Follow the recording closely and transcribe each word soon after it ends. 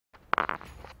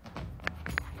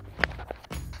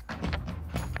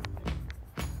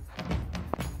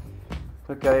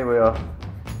Okay, here we are.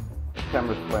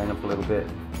 Camera's playing up a little bit,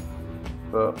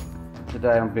 but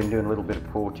today I've been doing a little bit of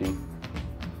porting.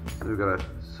 So we've got a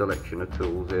selection of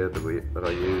tools here that I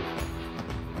use.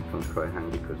 This one's quite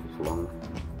handy because it's long.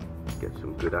 Get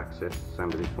some good access.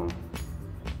 Same with this one.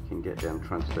 You can get down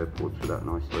transfer ports with that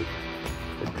nicely.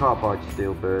 The carbide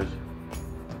steel burrs.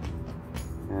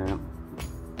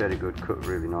 Very good, cut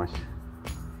really nice.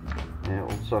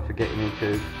 Also for getting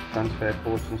into transfer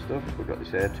ports and stuff, we've got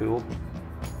this air tool.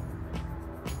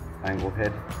 Angle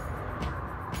head.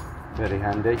 Very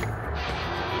handy.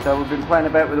 So we've been playing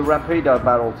about with a Rapido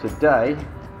barrel today.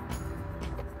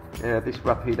 This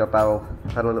Rapido barrel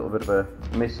had a little bit of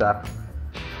a mishap.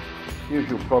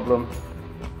 Usual problem.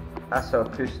 Asso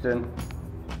piston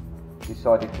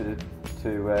decided to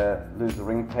lose the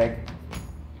ring peg.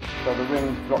 So the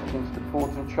ring dropped into the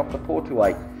port and chopped the port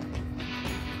away.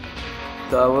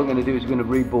 So what I'm going to do is we're going to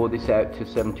rebore this out to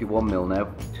 71mm now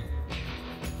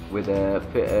with a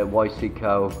YC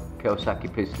Kawasaki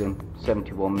piston,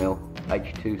 71mm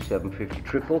H2 750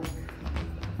 triple.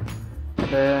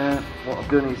 What I've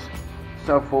done is,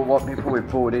 so far before we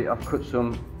bored it, I've cut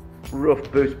some rough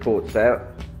boost ports out,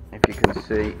 if you can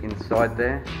see inside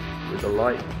there with the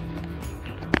light.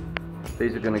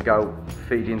 These are going to go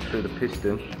feed in through the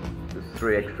piston. There's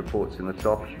 3 extra ports in the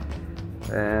top.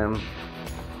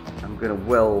 I'm going to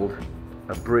weld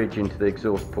a bridge into the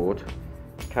exhaust port,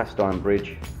 cast iron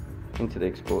bridge into the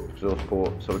exhaust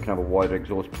port, so we can have a wider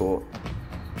exhaust port.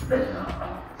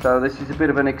 So this is a bit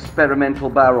of an experimental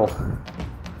barrel.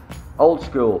 Old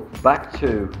school, back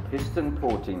to piston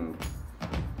porting.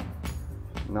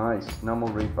 Nice, no more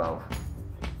revalve.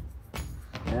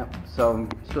 Yeah, so I'm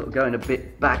sort of going a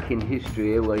bit back in history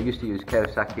here, where I used to use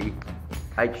Kawasaki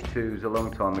H2s a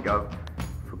long time ago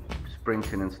for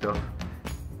sprinting and stuff.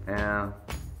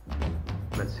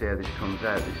 Let's see how this comes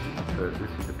out.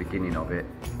 This is the beginning of it.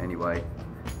 Anyway,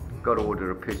 got to order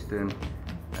a piston,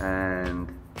 and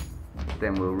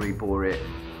then we'll rebore it,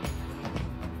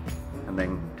 and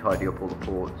then tidy up all the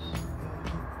ports,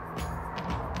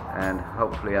 and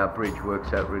hopefully our bridge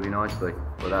works out really nicely.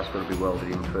 But that's got to be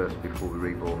welded in first before we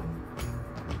rebore.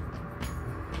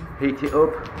 Heat it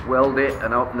up, weld it,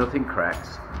 and hope nothing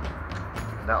cracks.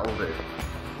 That'll do.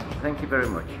 Thank you very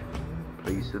much.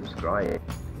 Please subscribe.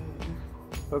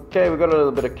 Okay, we've got a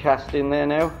little bit of cast in there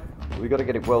now. We've got to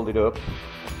get it welded up,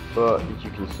 but as you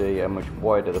can see how much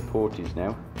wider the port is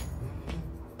now.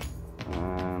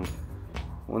 And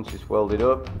once it's welded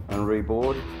up and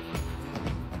rebored,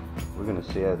 we're going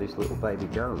to see how this little baby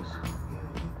goes.